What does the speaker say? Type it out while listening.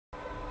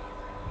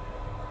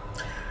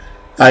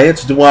Hi,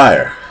 it's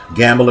Dwyer,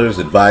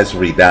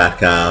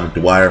 gamblersadvisory.com,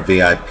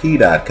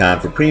 DwyerVIP.com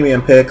for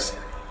premium picks.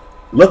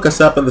 Look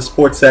us up in the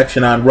sports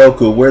section on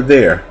Roku. We're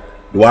there.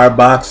 Dwyer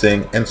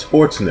Boxing and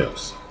Sports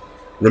News.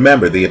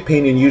 Remember, the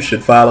opinion you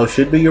should follow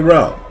should be your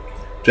own.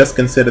 Just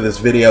consider this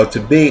video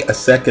to be a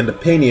second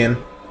opinion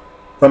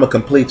from a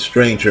complete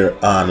stranger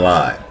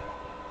online.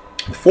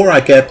 Before I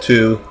get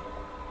to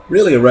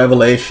really a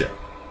revelation,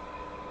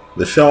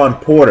 the Shawn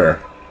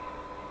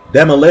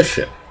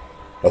demolition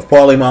of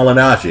Paulie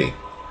Malignaggi,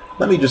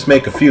 let me just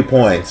make a few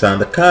points on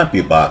the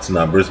CompuBox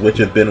numbers which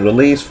have been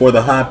released for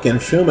the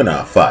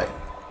Hopkins-Shumenov fight.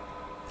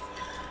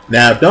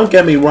 Now, don't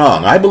get me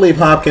wrong. I believe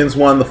Hopkins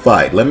won the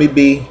fight. Let me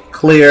be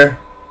clear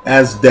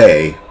as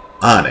day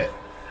on it,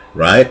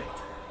 right?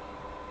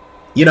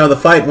 You know, the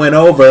fight went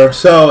over,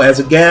 so as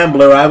a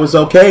gambler, I was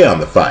okay on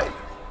the fight.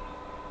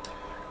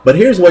 But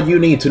here's what you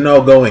need to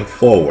know going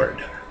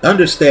forward.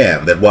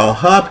 Understand that while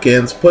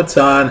Hopkins puts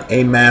on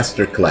a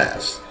master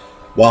class,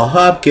 while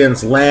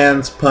Hopkins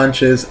lands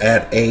punches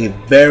at a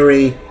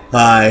very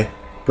high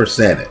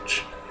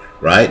percentage,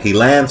 right? He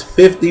lands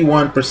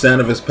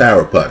 51% of his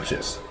power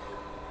punches.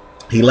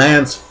 He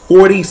lands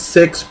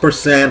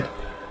 46%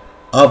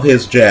 of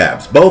his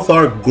jabs. Both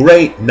are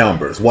great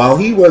numbers. While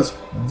he was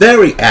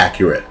very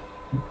accurate,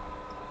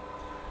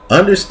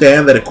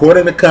 understand that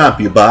according to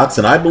CompuBox,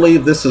 and I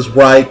believe this is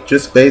right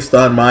just based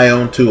on my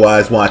own two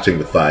eyes watching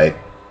the fight,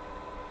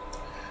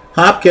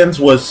 Hopkins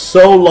was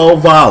so low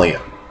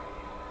volume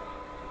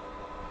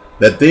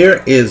that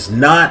there is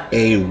not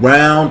a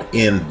round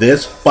in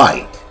this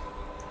fight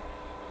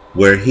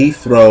where he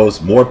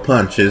throws more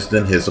punches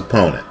than his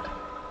opponent.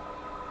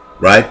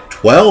 Right?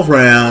 12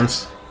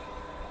 rounds,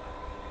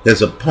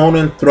 his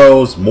opponent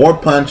throws more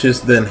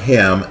punches than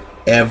him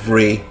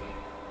every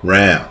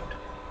round.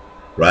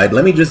 Right?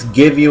 Let me just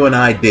give you an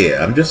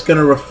idea. I'm just going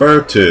to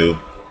refer to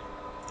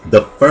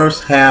the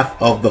first half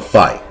of the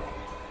fight.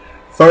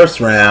 First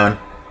round,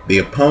 the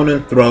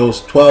opponent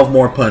throws 12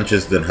 more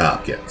punches than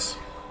Hopkins.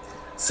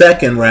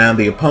 Second round,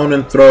 the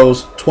opponent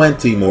throws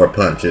 20 more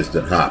punches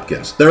than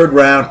Hopkins. Third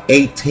round,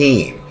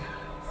 18.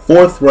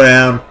 Fourth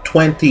round,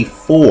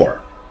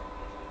 24.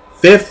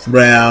 Fifth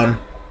round,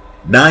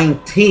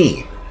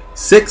 19.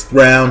 Sixth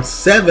round,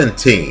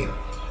 17.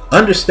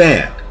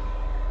 Understand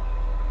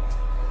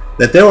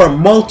that there are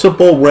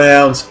multiple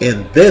rounds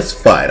in this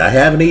fight. I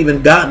haven't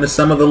even gotten to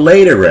some of the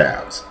later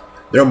rounds.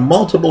 There are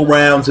multiple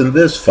rounds in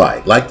this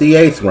fight, like the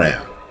 8th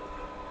round,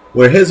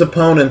 where his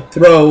opponent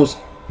throws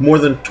more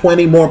than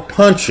 20 more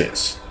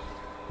punches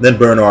than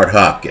Bernard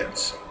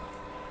Hopkins.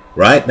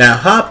 Right? Now,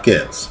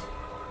 Hopkins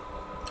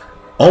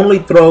only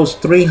throws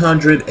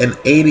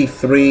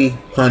 383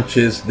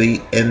 punches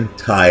the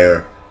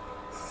entire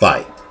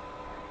fight.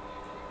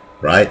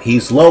 Right?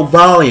 He's low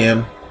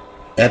volume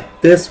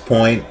at this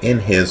point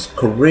in his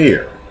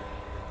career.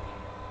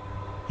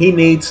 He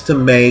needs to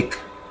make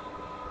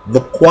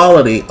the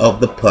quality of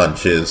the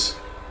punches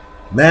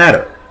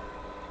matter.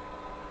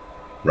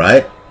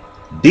 Right?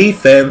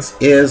 Defense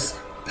is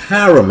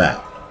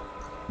paramount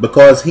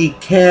because he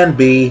can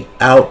be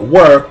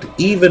outworked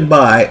even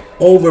by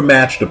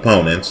overmatched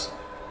opponents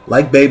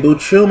like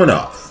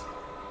Shumenov.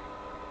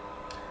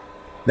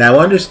 Now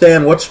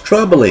understand what's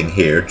troubling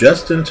here,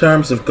 just in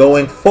terms of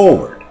going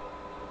forward,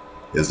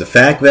 is the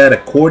fact that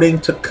according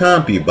to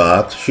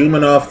CompuBox,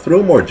 Shumenov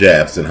threw more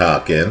jabs than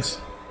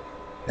Hopkins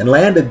and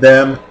landed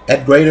them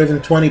at greater than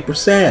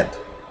 20%.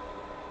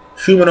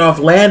 Shumenov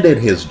landed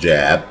his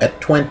jab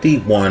at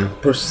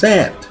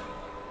 21%.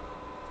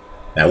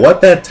 Now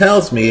what that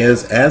tells me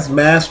is, as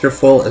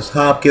masterful as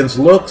Hopkins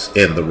looks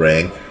in the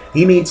ring,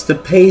 he needs to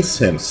pace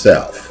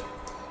himself.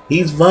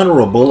 He's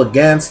vulnerable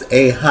against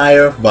a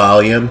higher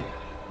volume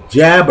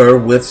jabber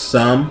with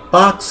some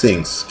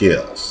boxing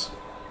skills.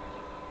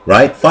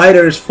 Right?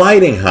 Fighters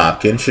fighting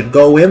Hopkins should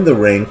go in the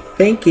ring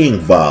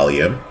thinking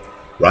volume,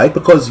 right?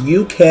 Because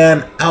you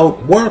can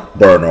outwork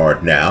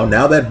Bernard now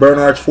that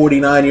Bernard's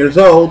 49 years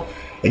old,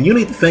 and you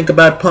need to think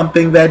about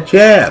pumping that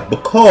jab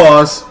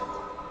because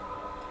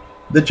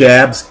the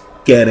jab's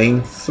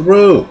getting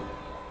through.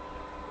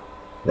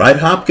 Right?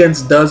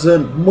 Hopkins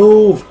doesn't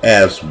move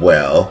as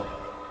well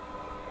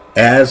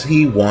as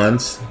he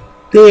once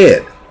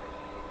did.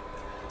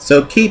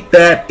 So keep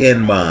that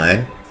in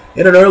mind.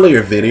 In an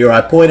earlier video,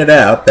 I pointed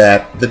out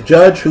that the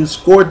judge who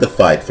scored the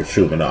fight for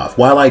Shumenov,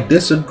 while I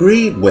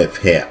disagreed with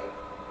him,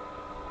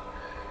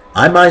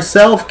 I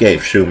myself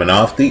gave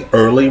Shumenov the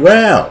early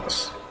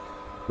rounds.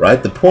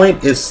 Right? The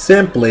point is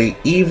simply,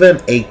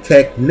 even a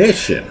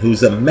technician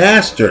who's a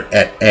master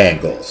at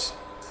angles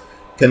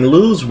can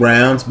lose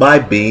rounds by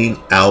being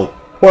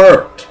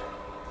outworked.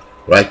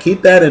 Right?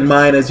 Keep that in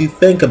mind as you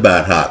think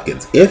about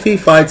Hopkins. If he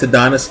fights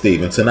Adonis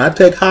Stevenson, I'd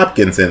take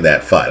Hopkins in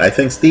that fight. I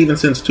think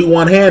Stevenson's too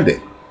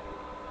one-handed.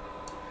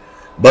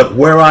 But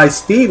were I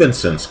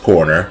Stevenson's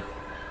corner,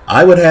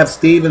 I would have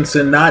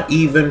Stevenson not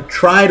even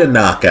try to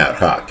knock out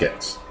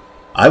Hopkins.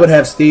 I would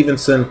have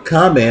Stevenson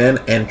come in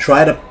and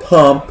try to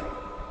pump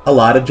a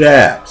lot of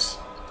jabs,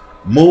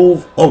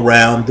 move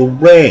around the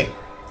ring,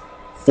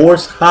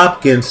 force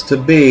Hopkins to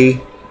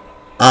be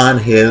on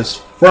his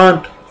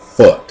front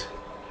foot.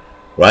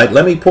 Right?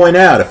 Let me point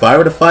out, if I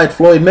were to fight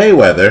Floyd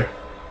Mayweather,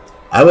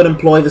 I would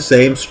employ the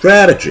same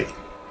strategy.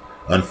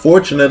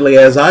 Unfortunately,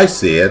 as I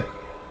see it,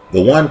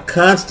 the one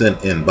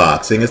constant in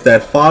boxing is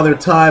that Father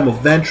Time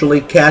eventually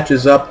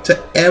catches up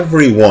to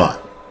everyone.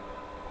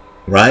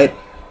 Right?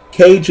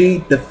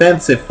 Cagey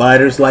defensive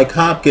fighters like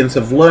Hopkins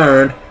have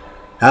learned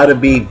how to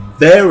be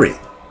very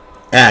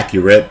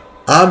accurate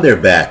on their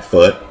back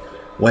foot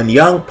when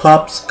young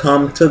pups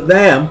come to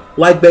them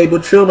like Babe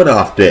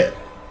Shumanov did.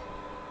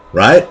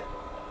 Right?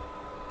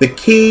 The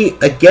key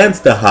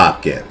against the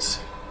Hopkins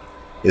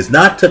is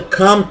not to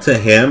come to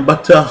him,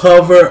 but to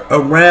hover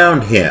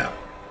around him.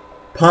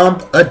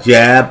 Pump a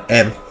jab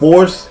and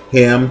force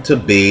him to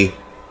be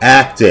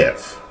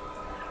active.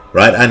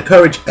 Right? I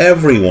encourage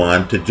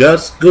everyone to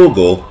just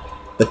Google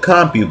the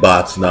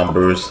CompuBox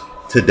numbers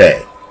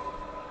today.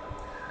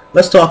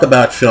 Let's talk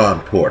about Shawn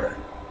Porter.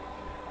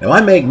 Now,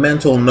 I make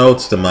mental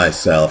notes to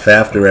myself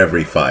after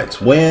every fight,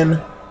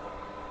 win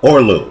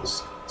or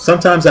lose.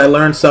 Sometimes I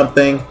learn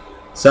something,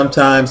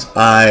 sometimes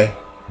I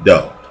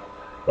don't.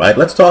 Right?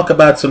 Let's talk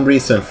about some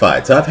recent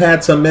fights. I've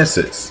had some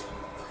misses.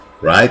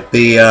 Right?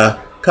 The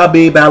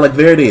Khabib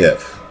Alekberdiev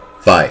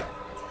fight.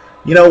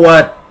 You know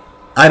what?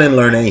 I didn't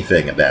learn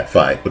anything in that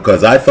fight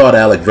because I thought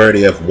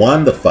Alekberdiev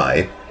won the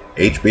fight.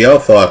 HBO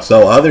thought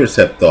so. Others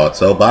have thought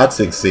so.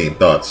 Boxing scene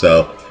thought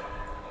so.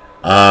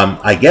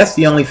 I guess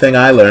the only thing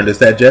I learned is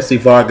that Jesse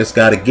Vargas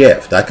got a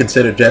gift. I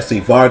consider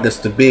Jesse Vargas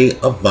to be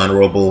a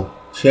vulnerable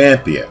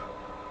champion.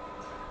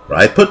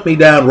 Right? Put me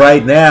down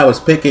right now as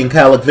picking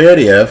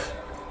Alekberdiev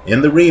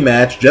in the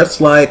rematch, just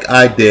like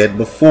I did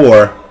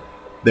before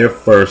their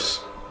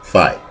first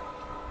fight.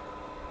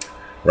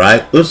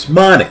 Right?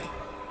 Usmani,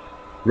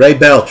 Ray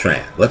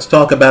Beltran. Let's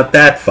talk about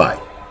that fight.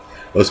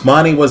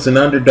 Usmani was an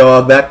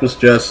underdog. That was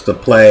just a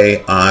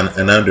play on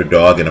an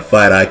underdog in a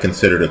fight I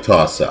considered a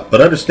toss-up.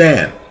 But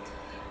understand,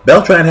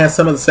 Beltran has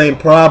some of the same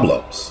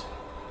problems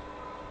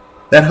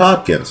that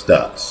Hopkins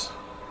does.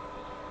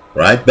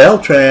 Right?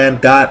 Beltran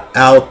got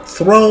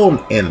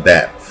outthrown in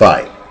that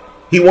fight.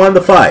 He won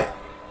the fight.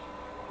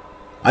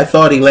 I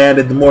thought he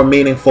landed the more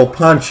meaningful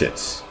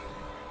punches.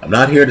 I'm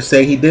not here to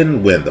say he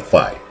didn't win the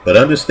fight. But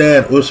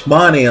understand,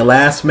 Usmani, a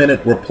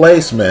last-minute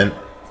replacement,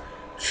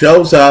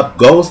 shows up,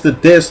 goes the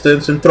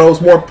distance, and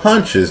throws more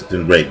punches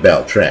than Ray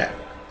Beltran.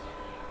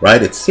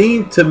 Right? It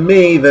seemed to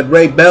me that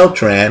Ray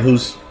Beltran,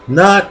 who's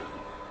not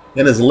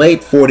in his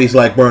late 40s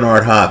like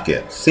Bernard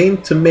Hopkins,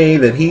 seemed to me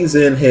that he's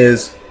in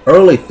his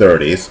early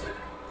 30s,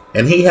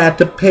 and he had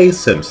to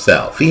pace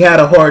himself. He had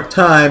a hard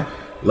time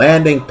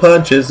landing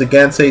punches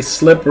against a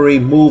slippery,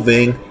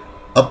 moving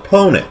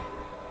opponent.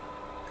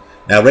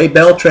 Now, Ray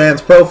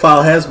Beltran's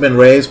profile has been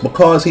raised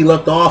because he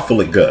looked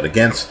awfully good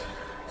against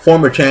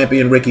former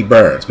champion Ricky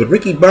Burns. But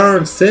Ricky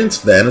Burns, since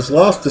then, has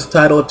lost his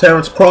title to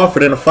Terrence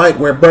Crawford in a fight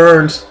where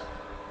Burns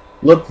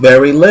looked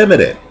very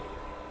limited.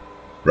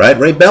 Right?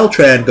 Ray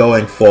Beltran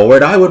going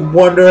forward, I would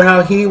wonder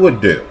how he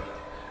would do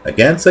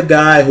against a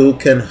guy who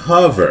can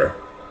hover,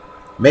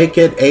 make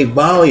it a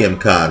volume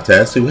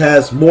contest, who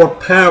has more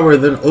power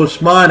than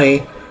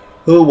Usmani,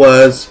 who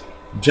was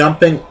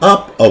jumping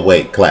up a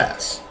weight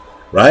class.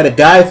 Right? A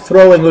guy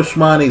throwing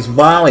Usmani's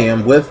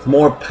volume with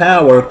more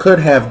power could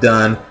have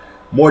done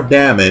more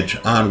damage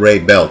on Ray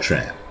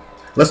Beltran.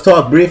 Let's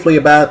talk briefly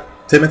about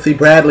Timothy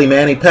Bradley,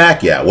 Manny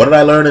Pacquiao. What did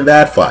I learn in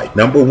that fight?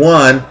 Number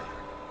one,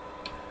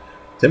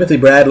 Timothy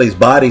Bradley's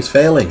body's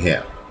failing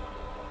him.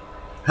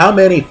 How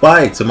many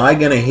fights am I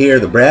going to hear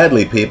the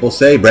Bradley people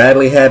say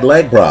Bradley had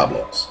leg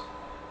problems?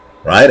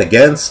 Right?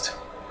 Against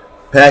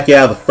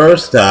Pacquiao the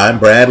first time,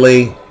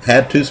 Bradley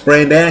had 2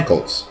 sprained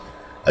ankles.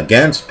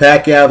 Against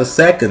Pacquiao the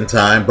second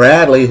time,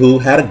 Bradley, who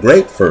had a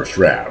great first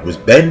round, was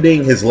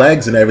bending his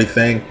legs and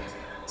everything,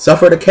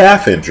 suffered a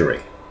calf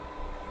injury.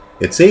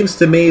 It seems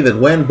to me that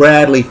when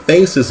Bradley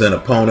faces an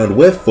opponent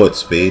with foot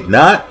speed,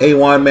 not a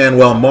Juan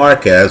Manuel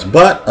Marquez,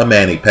 but a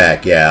Manny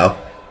Pacquiao,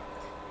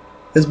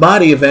 his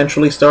body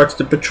eventually starts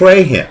to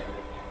betray him.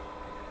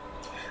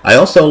 I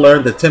also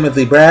learned that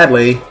Timothy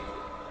Bradley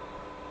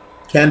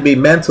can be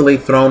mentally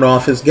thrown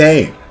off his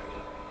game.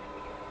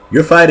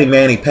 You're fighting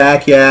Manny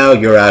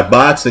Pacquiao, you're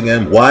outboxing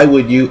him, why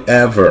would you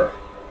ever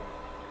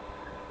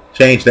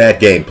change that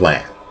game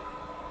plan?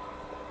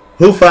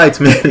 Who fights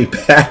Manny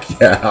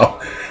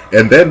Pacquiao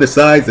and then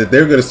decides that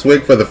they're going to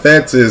swing for the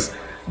fences,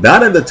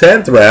 not in the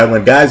 10th round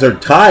when guys are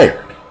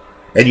tired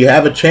and you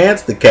have a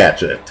chance to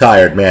catch a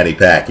tired Manny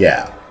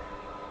Pacquiao,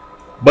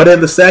 but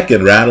in the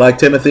second round like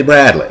Timothy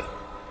Bradley?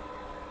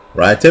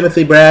 Right?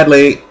 Timothy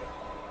Bradley,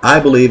 I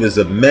believe, is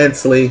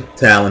immensely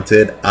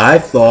talented. I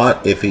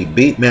thought if he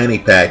beat Manny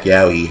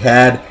Pacquiao, he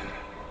had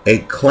a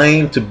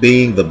claim to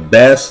being the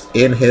best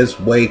in his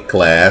weight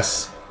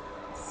class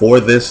for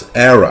this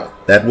era.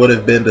 That would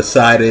have been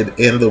decided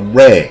in the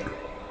ring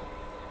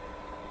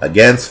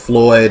against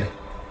Floyd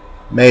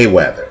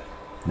Mayweather.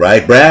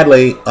 Right?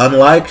 Bradley,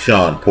 unlike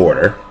Shawn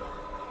Porter,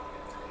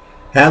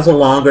 has a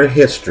longer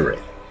history.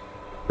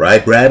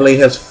 Right? Bradley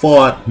has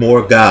fought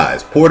more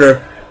guys.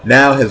 Porter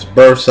now has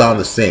burst on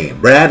the scene.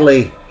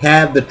 Bradley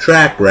had the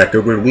track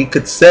record where we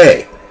could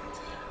say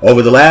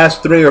Over the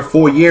last 3 or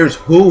 4 years,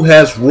 who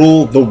has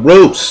ruled the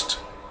roost?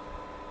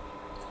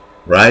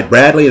 Right?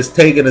 Bradley has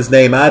taken his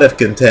name out of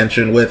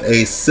contention with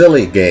a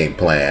silly game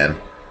plan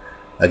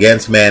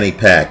against Manny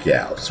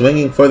Pacquiao.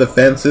 Swinging for the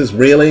fences,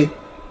 really?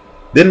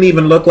 Didn't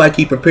even look like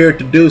he prepared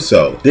to do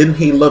so. Didn't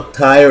he look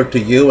tired to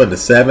you in the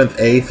 7th,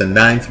 8th, and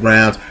 9th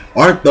rounds?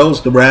 Aren't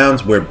those the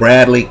rounds where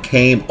Bradley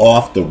came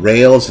off the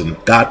rails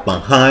and got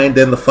behind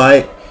in the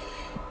fight?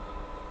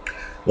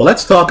 Well,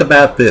 let's talk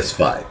about this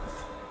fight.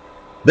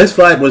 This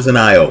fight was an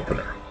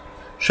eye-opener.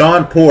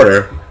 Shawn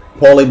Porter,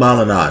 Paulie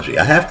Malignaggi.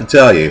 I have to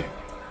tell you,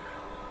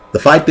 the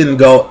fight didn't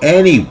go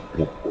any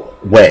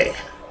way,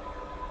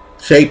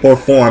 shape, or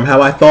form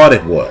how I thought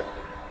it would.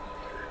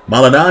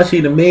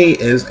 Malignaggi, to me,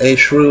 is a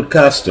shrewd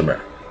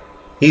customer.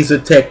 He's a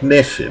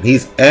technician.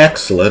 He's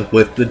excellent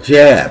with the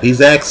jab. He's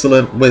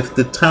excellent with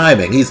the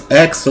timing. He's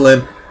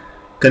excellent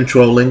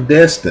controlling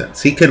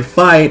distance. He can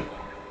fight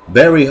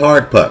very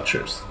hard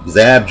punchers,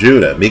 Zab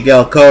Judah,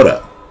 Miguel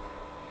Cotto,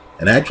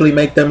 and actually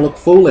make them look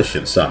foolish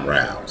in some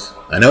rounds.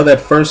 I know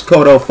that first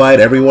Cotto fight,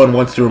 everyone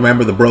wants to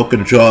remember the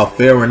broken jaw,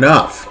 fair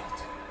enough.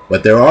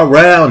 But there are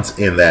rounds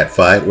in that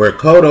fight where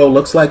Cotto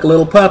looks like a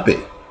little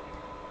puppy,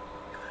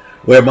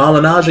 where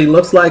Malignaggi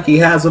looks like he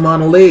has him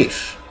on a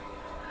leash.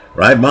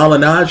 Right?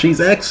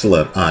 Malignaggi's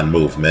excellent on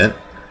movement.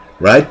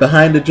 Right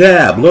behind the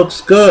jab. Looks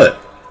good.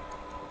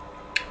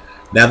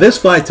 Now this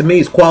fight to me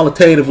is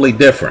qualitatively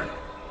different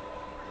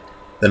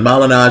than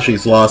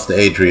Malignaggi's loss to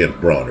Adrian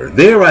Broner.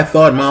 There I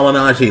thought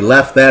Malignaggi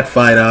left that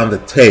fight on the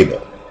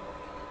table.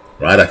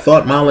 Right? I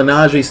thought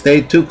Malignaggi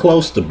stayed too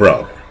close to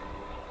Broner.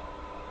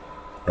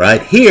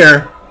 Right?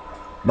 Here,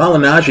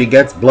 Malignaggi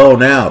gets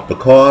blown out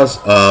because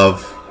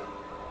of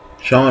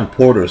Shawn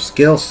Porter's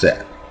skill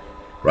set.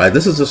 Right?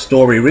 This is a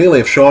story really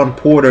of Shawn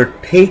Porter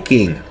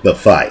taking the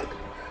fight,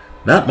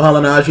 not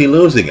Malignaggi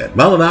losing it.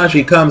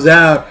 Malignaggi comes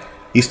out,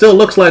 he still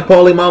looks like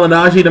Paulie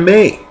Malignaggi to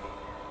me.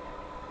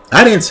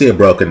 I didn't see a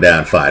broken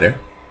down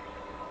fighter.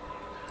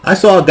 I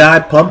saw a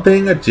guy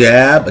pumping a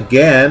jab,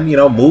 again, you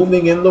know,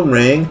 moving in the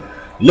ring,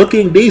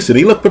 looking decent.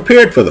 He looked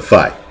prepared for the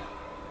fight.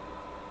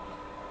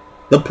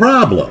 The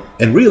problem,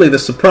 and really the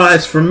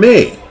surprise for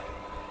me,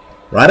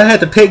 right, I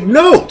had to take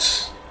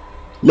notes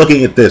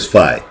looking at this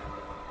fight.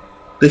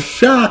 The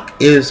shock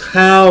is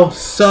how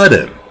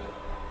sudden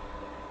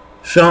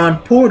Shawn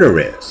Porter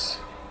is.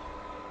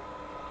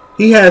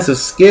 He has a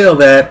skill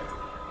that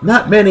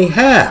not many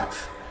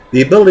have.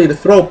 The ability to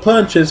throw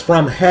punches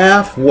from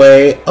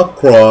halfway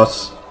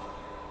across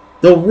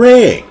the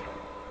ring.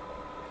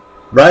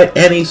 Right?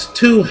 And he's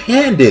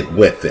two-handed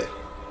with it.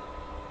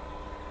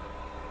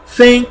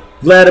 Think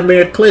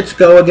Vladimir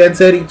Klitschko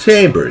against Eddie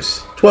Chambers.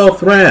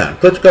 12th round.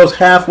 Klitschko's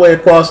halfway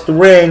across the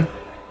ring.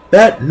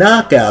 That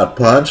knockout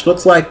punch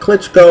looks like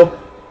Klitschko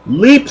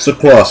leaps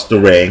across the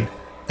ring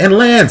and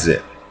lands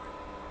it.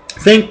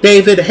 Think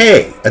David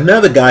Haye,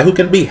 another guy who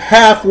can be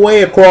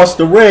halfway across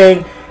the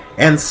ring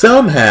and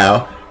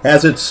somehow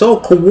has it so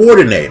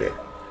coordinated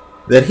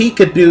that he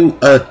could do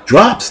a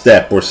drop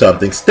step or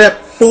something,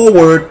 step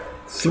forward,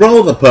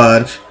 throw the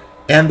punch,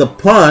 and the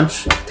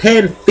punch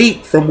 10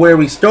 feet from where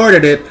he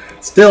started it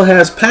still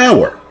has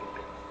power.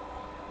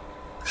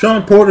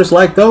 Shawn Porter's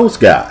like those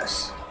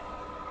guys.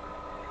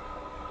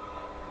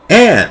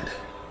 And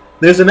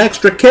there's an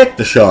extra kick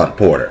to Shawn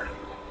Porter,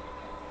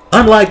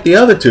 unlike the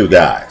other two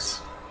guys.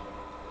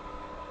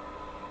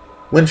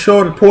 When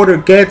Shawn Porter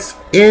gets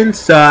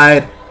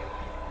inside,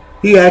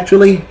 he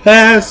actually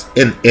has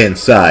an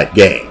inside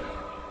game.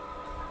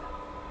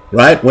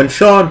 Right? When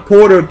Shawn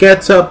Porter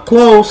gets up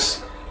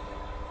close,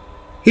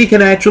 he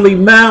can actually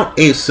mount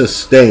a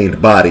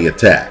sustained body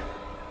attack.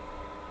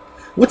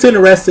 What's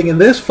interesting in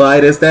this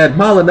fight is that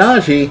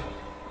Malignaggi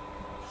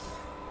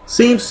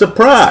seems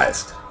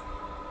surprised,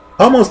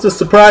 almost as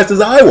surprised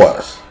as I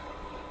was,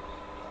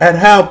 at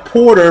how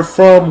Porter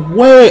from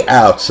way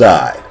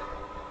outside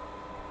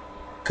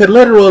could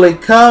literally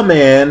come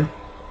in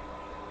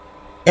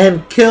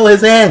and kill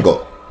his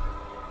angle.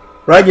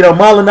 Right? You know,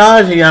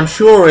 Malignaggi, I'm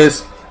sure,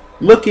 is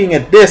looking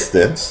at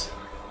distance,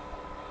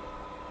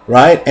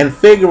 right, and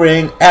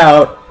figuring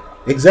out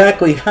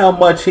exactly how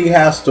much he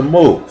has to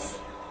move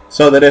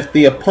so that if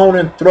the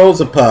opponent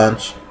throws a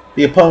punch,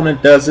 the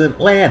opponent doesn't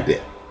land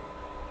it.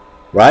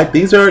 Right?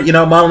 These are, you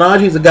know,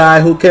 Malignaggi's a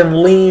guy who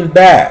can lean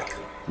back.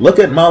 Look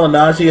at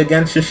Malignaggi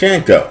against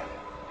Shevchenko.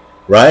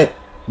 Right?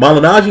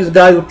 Malignaggi's a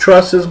guy who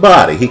trusts his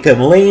body. He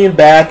can lean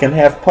back and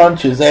have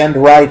punches end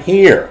right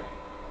here.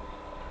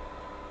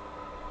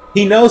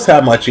 He knows how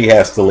much he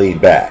has to lean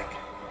back.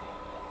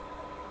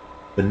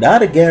 But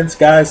not against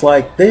guys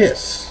like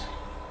this.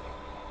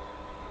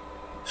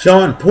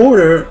 Shawn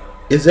Porter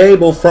is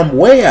able from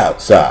way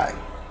outside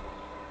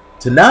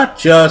to not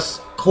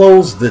just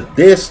close the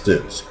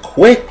distance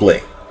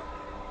quickly,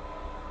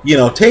 you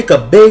know, take a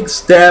big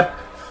step,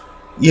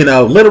 you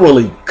know,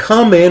 literally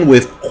come in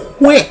with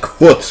quick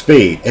foot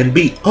speed and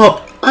be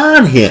up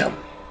on him.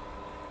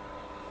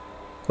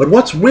 But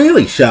what's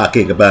really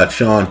shocking about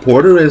Shawn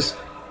Porter is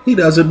he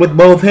does it with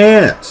both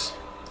hands.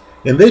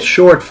 In this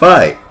short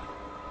fight,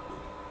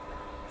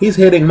 he's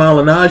hitting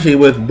Malignaggi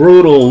with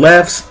brutal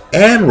lefts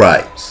and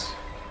rights.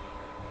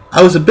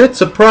 I was a bit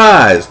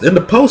surprised in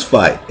the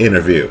post-fight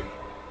interview.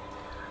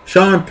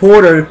 Shawn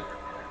Porter,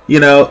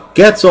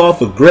 gets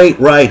off a great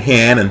right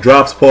hand and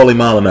drops Paulie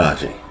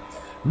Malignaggi.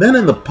 Then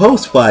in the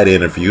post-fight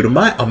interview, to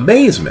my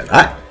amazement,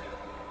 I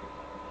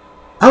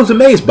was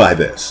amazed by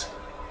this.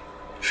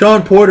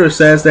 Shawn Porter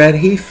says that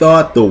he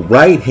thought the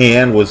right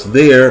hand was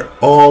there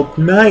all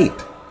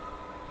night.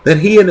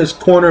 That he and his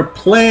corner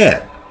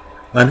planned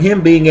on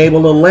him being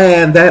able to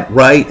land that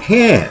right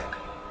hand.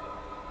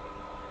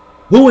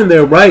 Who in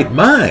their right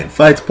mind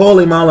fights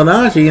Paulie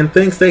Malignaggi and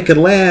thinks they could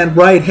land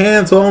right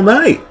hands all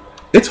night?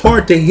 It's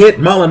hard to hit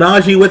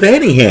Malignaggi with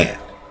any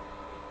hand.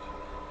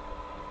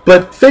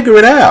 But figure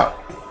it out.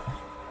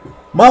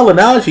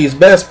 Malignaggi's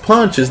best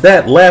punch is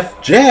that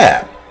left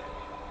jab.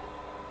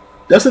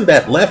 Doesn't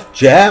that left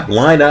jab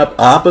line up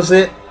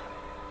opposite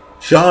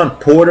Shawn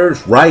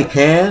Porter's right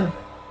hand?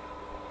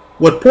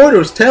 What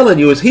Porter's telling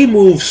you is he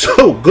moves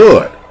so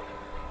good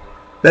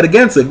that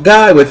against a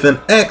guy with an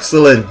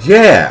excellent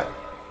jab,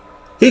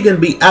 he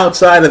can be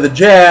outside of the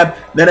jab,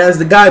 then as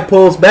the guy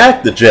pulls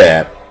back the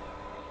jab,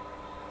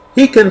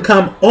 he can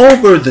come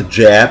over the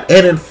jab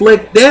and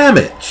inflict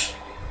damage.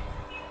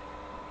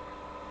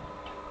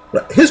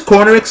 His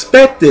corner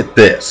expected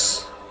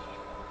this.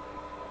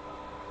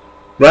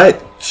 Right?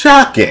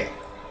 Shocking.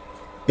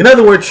 In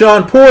other words,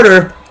 Shawn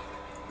Porter,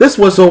 this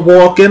was a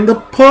walk in the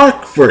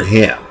park for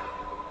him.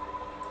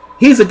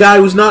 He's a guy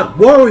who's not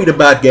worried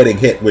about getting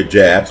hit with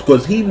jabs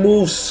because he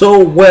moves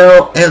so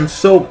well and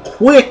so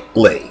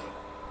quickly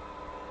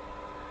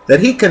that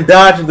he can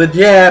dodge the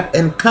jab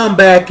and come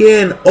back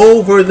in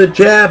over the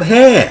jab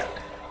hand.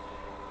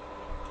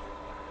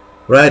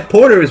 Right?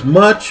 Porter is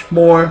much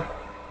more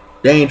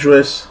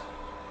dangerous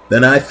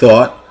than I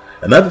thought.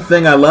 Another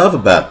thing I love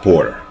about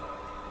Porter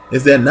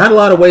is that not a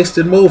lot of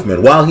wasted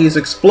movement while he's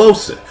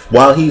explosive,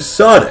 while he's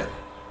sudden,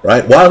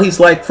 right? While he's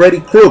like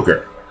Freddy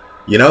Krueger.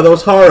 You know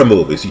those horror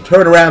movies. You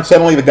turn around,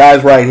 suddenly the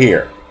guy's right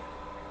here.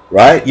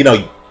 Right?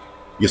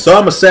 You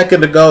saw him a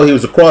second ago, he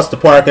was across the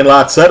parking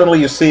lot. Suddenly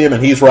you see him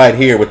and he's right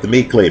here with the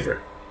meat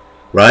cleaver.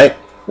 Right?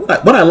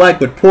 What I like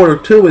with Porter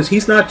too is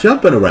he's not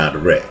jumping around the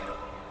ring.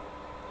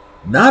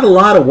 Not a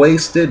lot of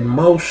wasted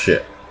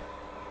motion.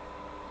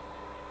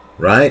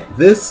 Right?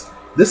 This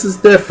is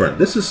different.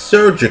 This is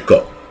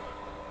surgical.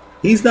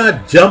 He's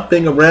not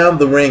jumping around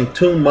the ring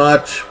too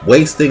much,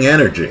 wasting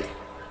energy.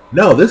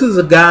 No, this is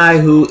a guy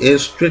who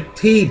is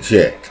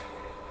strategic.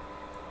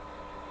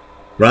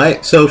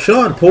 Right? So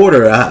Shawn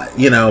Porter,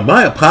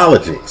 my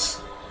apologies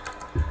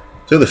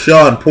to the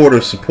Shawn Porter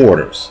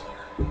supporters.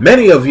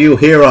 Many of you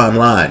here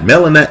online,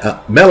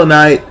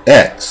 Melanite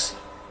X,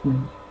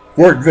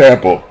 for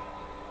example,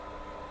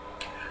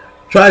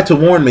 tried to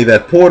warn me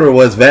that Porter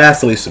was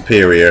vastly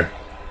superior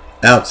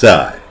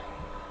outside.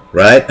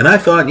 Right? And I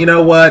thought, you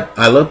know what?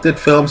 I looked at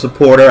films of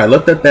Porter. I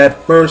looked at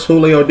that first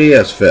Julio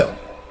Diaz film.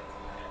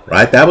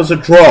 Right? That was a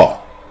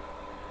draw.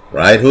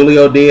 Right?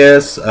 Julio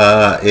Diaz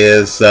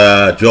is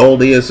Joel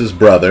Diaz's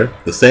brother.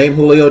 The same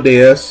Julio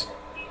Diaz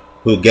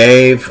who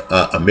gave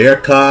Amir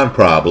Khan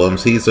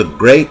problems. He's a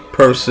great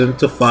person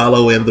to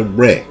follow in the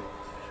ring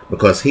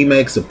because he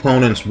makes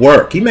opponents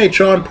work. He made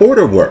Shawn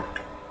Porter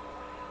work.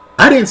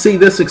 I didn't see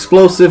this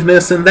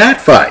explosiveness in that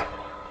fight.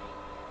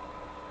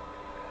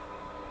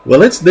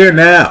 Well, it's there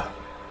now.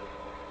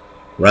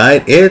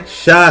 Right? It's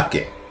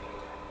shocking.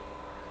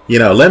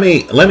 Let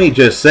me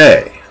just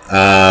say,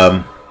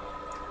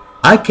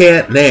 I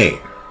can't name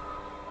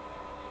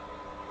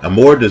a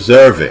more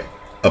deserving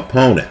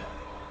opponent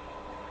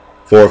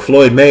for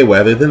Floyd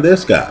Mayweather than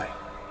this guy.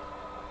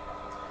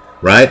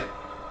 Right?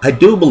 I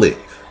do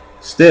believe,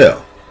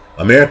 still,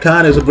 Amir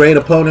Khan is a great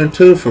opponent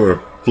too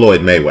for Floyd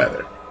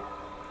Mayweather.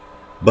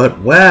 But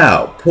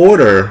wow,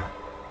 Porter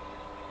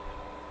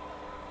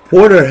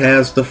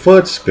has the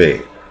foot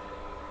speed.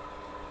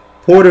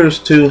 Porter's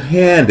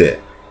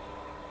two-handed.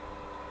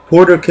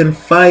 Porter can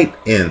fight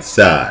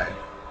inside.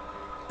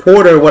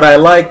 Porter, what I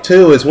like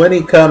too is when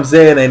he comes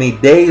in and he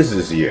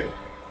dazes you.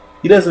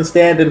 He doesn't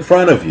stand in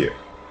front of you.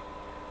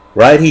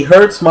 Right? He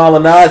hurts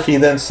Malignaggi,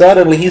 then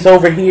suddenly he's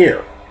over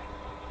here.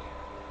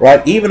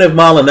 Right? Even if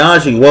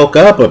Malignaggi woke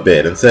up a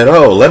bit and said,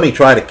 oh, let me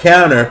try to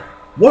counter,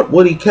 what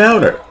would he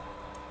counter?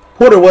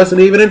 Porter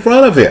wasn't even in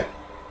front of him.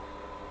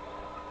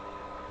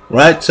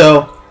 Right?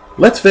 So,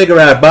 let's figure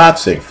out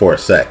boxing for a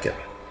second.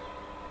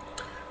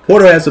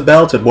 Porter has a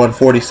belt at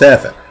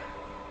 147.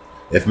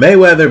 If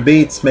Mayweather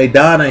beats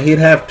Maidana, he'd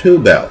have 2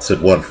 belts at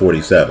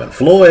 147.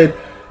 Floyd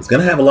is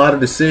going to have a lot of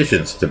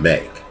decisions to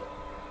make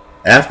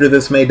after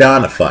this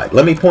Maidana fight.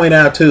 Let me point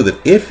out, too,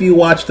 that if you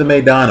watch the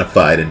Maidana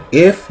fight, and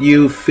if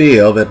you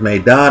feel that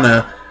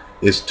Maidana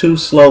is too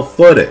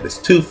slow-footed, is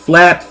too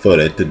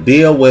flat-footed to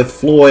deal with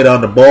Floyd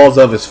on the balls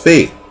of his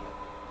feet,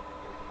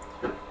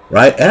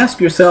 right?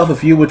 Ask yourself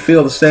if you would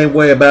feel the same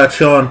way about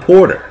Shawn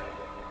Porter.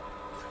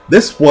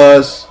 This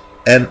was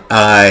an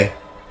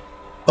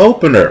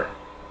eye-opener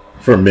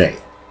for me.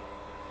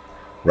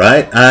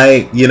 Right?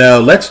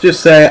 Let's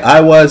just say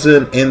I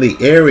wasn't in the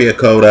area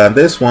code on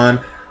this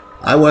one.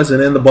 I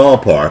wasn't in the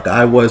ballpark.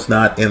 I was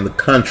not in the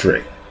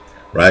country.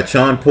 Right,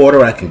 Shawn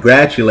Porter, I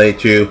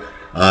congratulate you.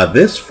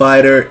 This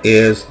fighter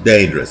is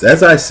dangerous.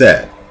 As I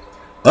said,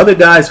 other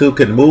guys who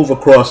can move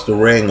across the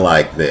ring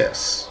like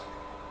this,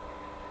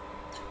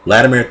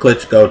 Vladimir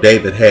Klitschko,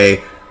 David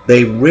Haye,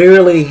 they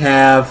rarely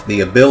have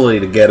the ability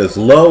to get as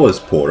low as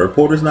Porter.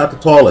 Porter's not the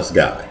tallest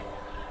guy,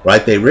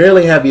 right? They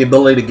rarely have the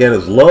ability to get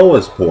as low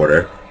as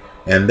Porter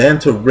and then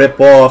to rip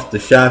off the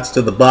shots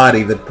to the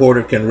body that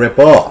Porter can rip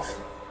off,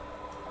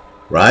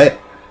 right?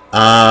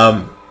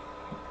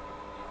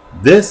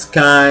 This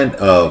kind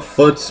of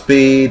foot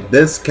speed,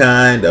 this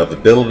kind of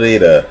ability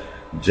to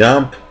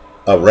jump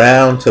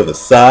around to the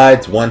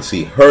sides once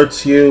he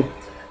hurts you,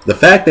 the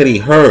fact that he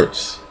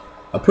hurts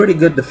a pretty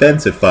good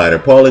defensive fighter,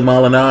 Paulie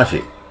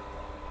Malignaggi,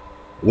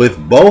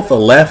 with both a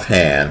left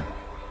hand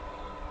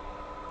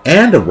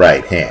and a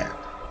right hand,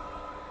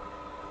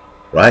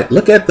 right?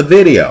 Look at the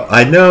video.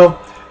 I know,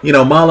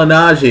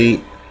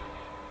 Malignaggi,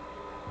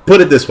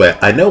 put it this way,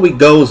 I know he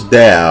goes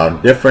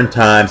down different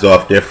times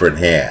off different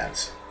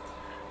hands.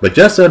 But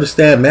just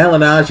understand,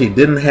 Malignaggi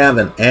didn't have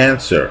an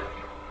answer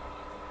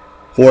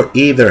for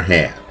either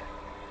hand.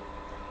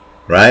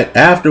 Right?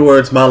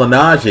 Afterwards,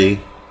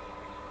 Malignaggi,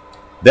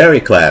 very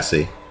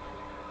classy,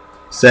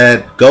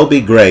 said, "Go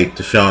be great"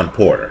 to Shawn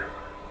Porter.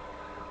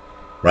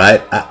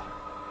 Right?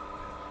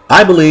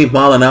 I believe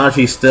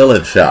Malignaggi's still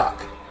in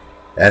shock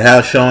at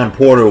how Shawn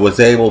Porter was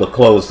able to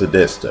close the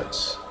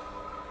distance.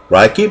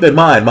 Right? Keep in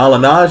mind,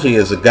 Malignaggi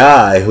is a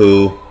guy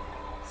who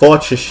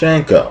fought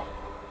Shevchenko.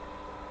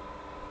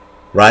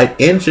 Right,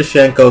 in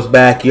Shevchenko's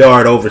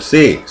backyard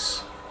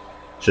overseas.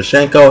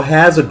 Shevchenko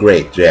has a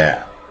great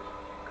jab,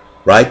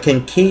 right,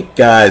 can keep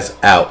guys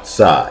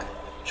outside.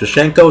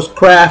 Shevchenko's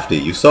crafty.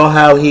 You saw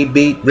how he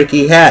beat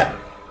Ricky Hatton.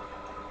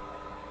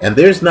 And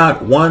there's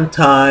not one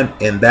time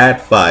in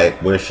that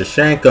fight where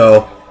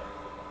Shevchenko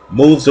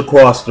moves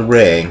across the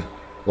ring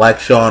like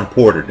Shawn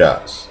Porter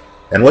does.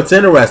 And what's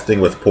interesting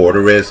with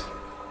Porter is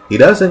he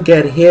doesn't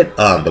get hit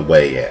on the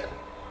way in.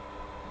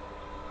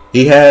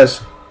 He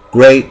has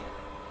great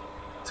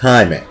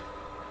timing,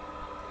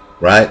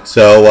 right?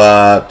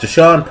 So to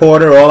Shawn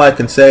Porter, all I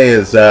can say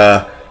is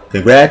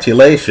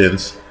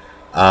congratulations.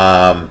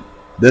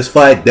 This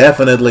fight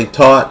definitely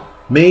taught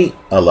me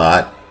a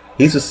lot.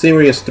 He's a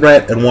serious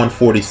threat at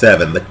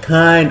 147, the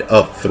kind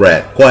of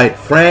threat, quite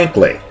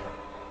frankly,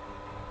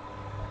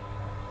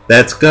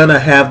 that's gonna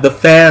have the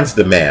fans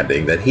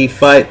demanding that he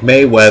fight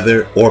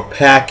Mayweather or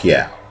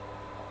Pacquiao.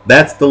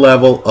 That's the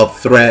level of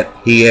threat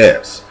he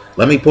is.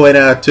 Let me point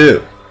out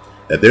too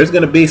that there's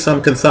going to be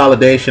some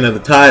consolidation of the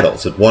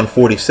titles at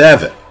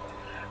 147.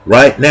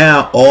 Right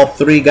now, all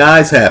three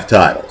guys have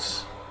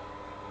titles.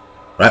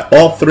 Right?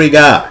 All three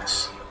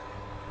guys.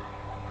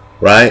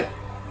 Right?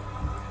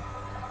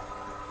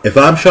 If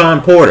I'm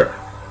Shawn Porter,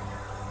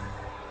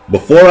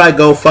 before I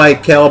go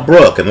fight Kell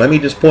Brook, and let me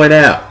just point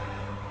out,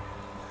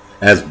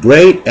 as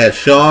great as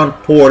Shawn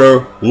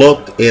Porter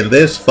looked in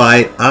this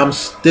fight, I'm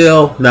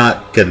still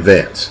not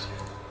convinced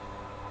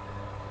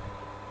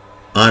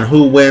on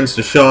who wins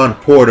the Shawn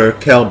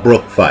Porter-Kell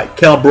Brook fight.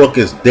 Kell Brook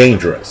is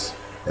dangerous.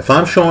 If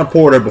I'm Shawn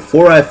Porter,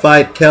 before I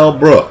fight Kell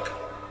Brook,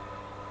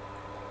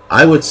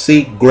 I would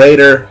seek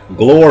greater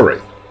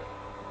glory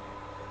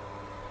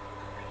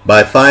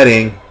by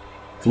fighting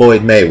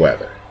Floyd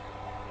Mayweather.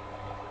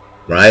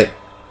 Right?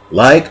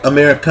 Like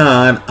Amir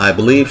Khan, I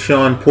believe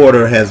Shawn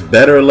Porter has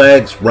better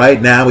legs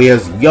right now. He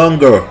has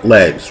younger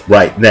legs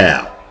right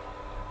now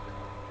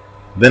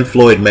than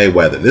Floyd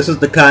Mayweather. This is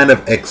the kind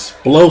of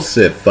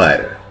explosive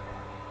fighter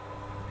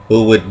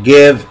who would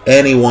give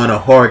anyone a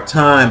hard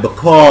time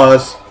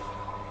because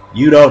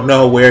you don't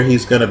know where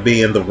he's going to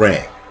be in the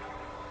ring.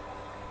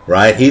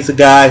 Right? He's a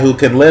guy who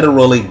can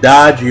literally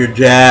dodge your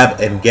jab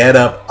and get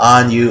up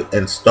on you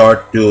and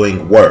start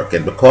doing work.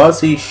 And because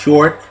he's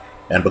short,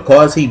 and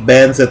because he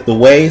bends at the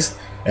waist,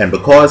 and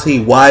because he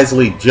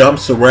wisely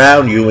jumps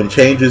around you and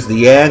changes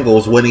the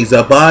angles when he's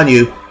up on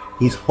you,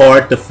 he's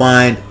hard to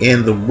find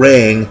in the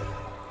ring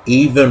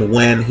even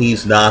when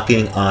he's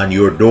knocking on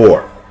your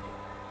door.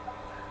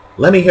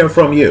 Let me hear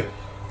from you.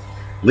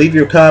 Leave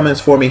your comments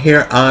for me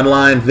here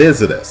online.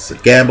 Visit us at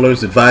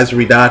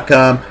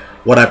gamblersadvisory.com.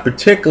 What I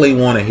particularly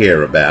want to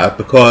hear about,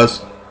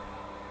 because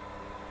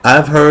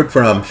I've heard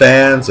from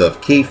fans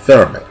of Keith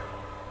Thurman.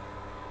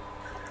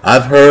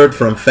 I've heard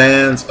from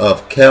fans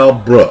of Kell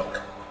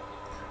Brook.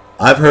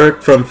 I've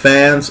heard from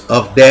fans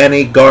of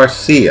Danny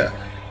Garcia.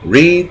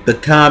 Read the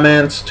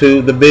comments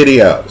to the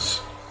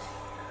videos.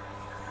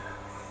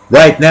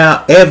 Right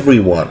now,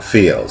 everyone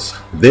feels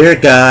their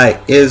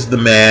guy is the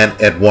man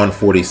at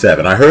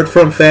 147. I heard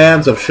from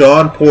fans of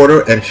Shawn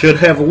Porter and should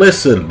have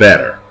listened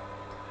better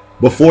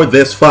before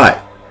this fight.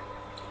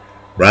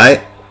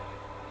 Right?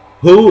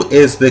 Who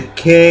is the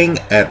king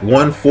at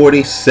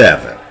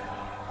 147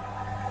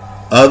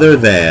 other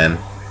than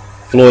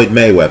Floyd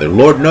Mayweather?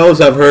 Lord knows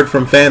I've heard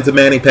from fans of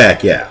Manny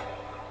Pacquiao.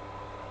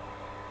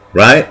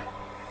 Right?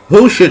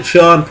 Who should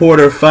Shawn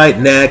Porter fight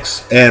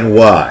next and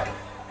why?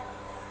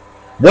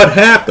 What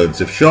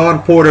happens if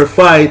Shawn Porter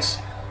fights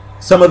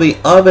some of the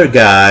other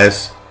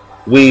guys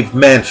we've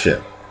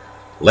mentioned.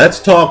 Let's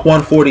talk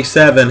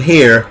 147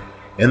 here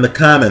in the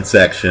comment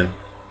section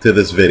to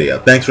this video.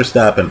 Thanks for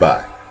stopping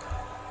by.